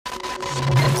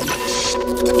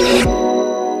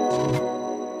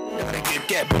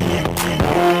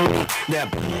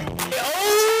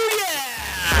Oh,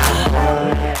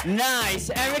 yeah! Nice.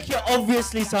 Eric, you're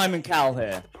obviously Simon Cowell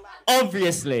here.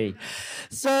 Obviously.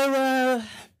 So,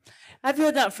 have you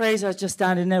heard that phrase, I was just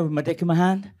standing there with my dick in my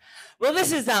hand? Well,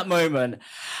 this is that moment.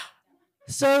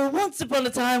 So, once upon a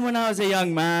time when I was a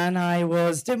young man, I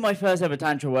was doing my first ever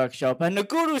Tantra workshop, and the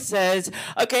guru says,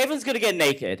 okay, everyone's going to get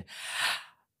naked.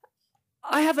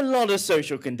 I have a lot of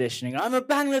social conditioning. I'm a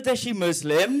Bangladeshi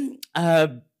Muslim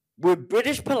with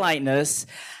British politeness,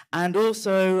 and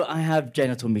also I have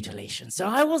genital mutilation. So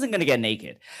I wasn't going to get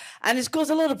naked. And it's caused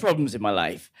a lot of problems in my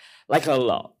life, like a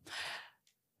lot.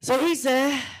 So he's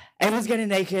there, everyone's getting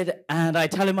naked, and I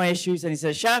tell him my issues, and he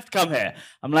says, Shaft, come here.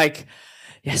 I'm like,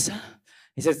 yes, sir.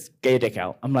 He says, get your dick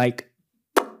out. I'm like,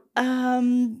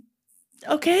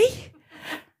 okay.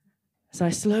 So I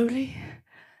slowly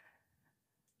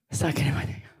start getting my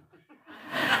dick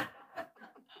out.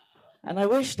 And I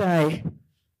wished I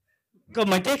got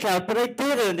my dick out, but I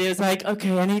didn't. He was like,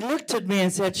 okay. And he looked at me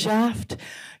and said, Shaft,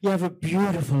 you have a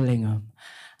beautiful lingam.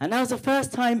 And that was the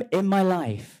first time in my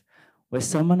life where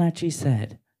someone actually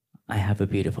said, I have a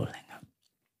beautiful lingam.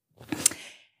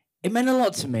 It meant a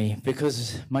lot to me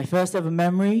because my first ever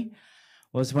memory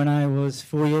was when I was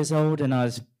 4 years old and I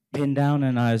was pinned down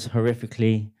and I was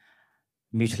horrifically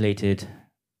mutilated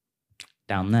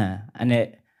down there. And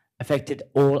it affected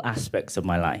all aspects of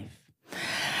my life.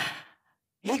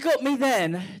 He got me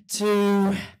then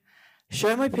to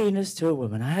show my penis to a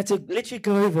woman. I had to literally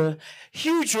go over,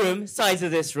 huge room, size of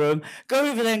this room,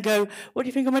 go over there and go, what do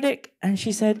you think of my dick? And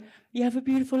she said, you have a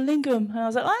beautiful lingam. And I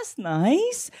was like, oh, that's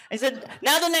nice. I said,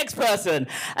 now the next person.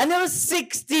 And there were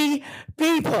 60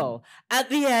 people. At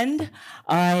the end,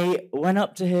 I went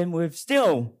up to him with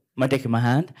still my dick in my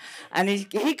hand. And he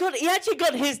actually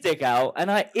got his dick out.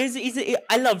 And I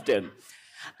loved him.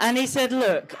 And he said,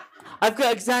 look, I've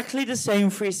got exactly the same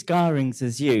 3 scarrings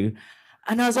as you.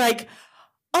 And I was like,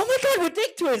 oh my God, we're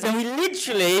dick twins. And we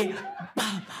literally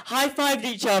high-fived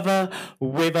each other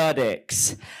with our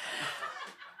dicks.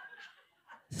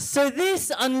 So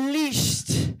this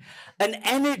unleashed an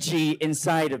energy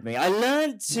inside of me. I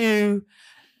learned to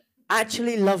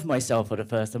actually love myself for the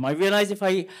first time. I realized if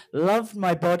I loved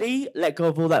my body, let go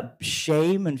of all that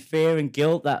shame and fear and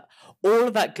guilt, that all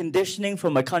of that conditioning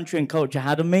from my country and culture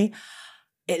had on me,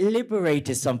 it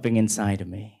liberated something inside of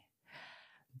me.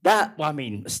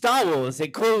 Star Wars,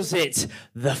 it calls it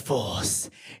the Force.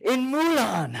 In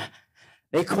Mulan,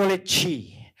 they call it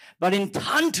Chi. But in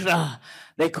Tantra,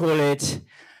 they call it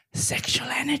sexual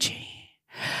energy.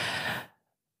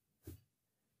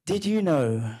 Did you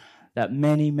know that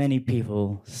many, many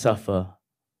people suffer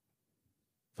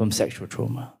from sexual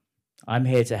trauma? I'm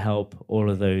here to help all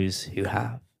of those who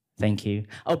have. Thank you.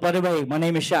 Oh, by the way, my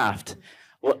name is Shaft.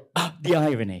 Well, the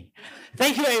irony.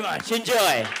 Thank you very much.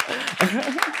 Enjoy.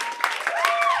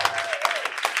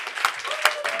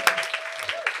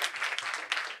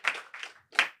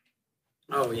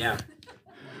 Oh, yeah.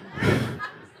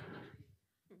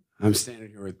 I'm standing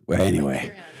here with, well,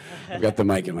 anyway, I've got the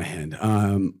mic in my hand.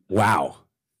 Wow.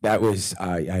 That was,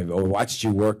 I watched you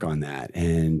work on that,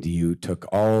 and you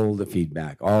took all the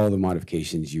feedback, all the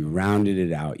modifications, you rounded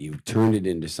it out, you turned it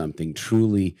into something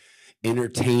truly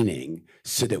entertaining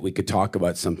so that we could talk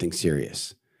about something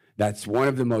serious. That's one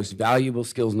of the most valuable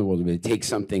skills in the world. To take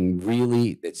something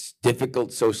really that's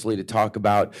difficult socially to talk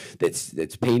about,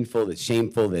 that's painful, that's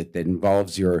shameful, that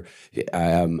involves your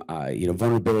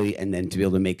vulnerability, and then to be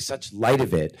able to make such light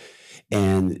of it,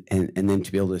 and then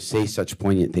to be able to say such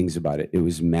poignant things about it. It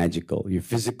was magical. Your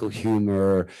physical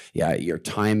humor, yeah, your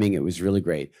timing, it was really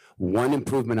great. One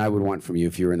improvement I would want from you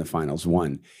if you were in the finals,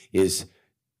 one, is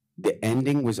the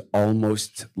ending was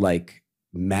almost like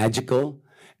magical,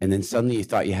 and then suddenly you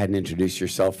thought you hadn't introduced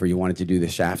yourself, or you wanted to do the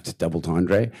Shaft double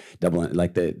tendre,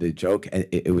 like the joke.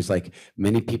 It was like,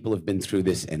 many people have been through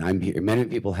this, and I'm here. Many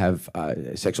people have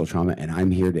sexual trauma, and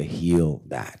I'm here to heal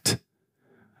that.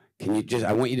 Can you just,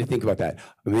 I want you to think about that.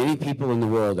 Many people in the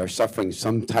world are suffering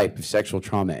some type of sexual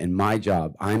trauma, and my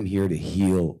job, I'm here to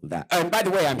heal that. And by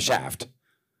the way, I'm Shaft.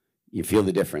 You feel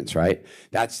the difference, right?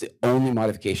 That's the only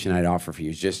modification I'd offer for you,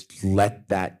 is just let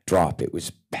that drop. It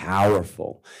was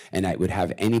powerful. And I would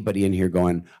have anybody in here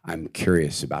going, I'm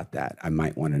curious about that. I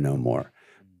might want to know more.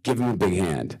 Give them a big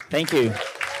hand. Thank you.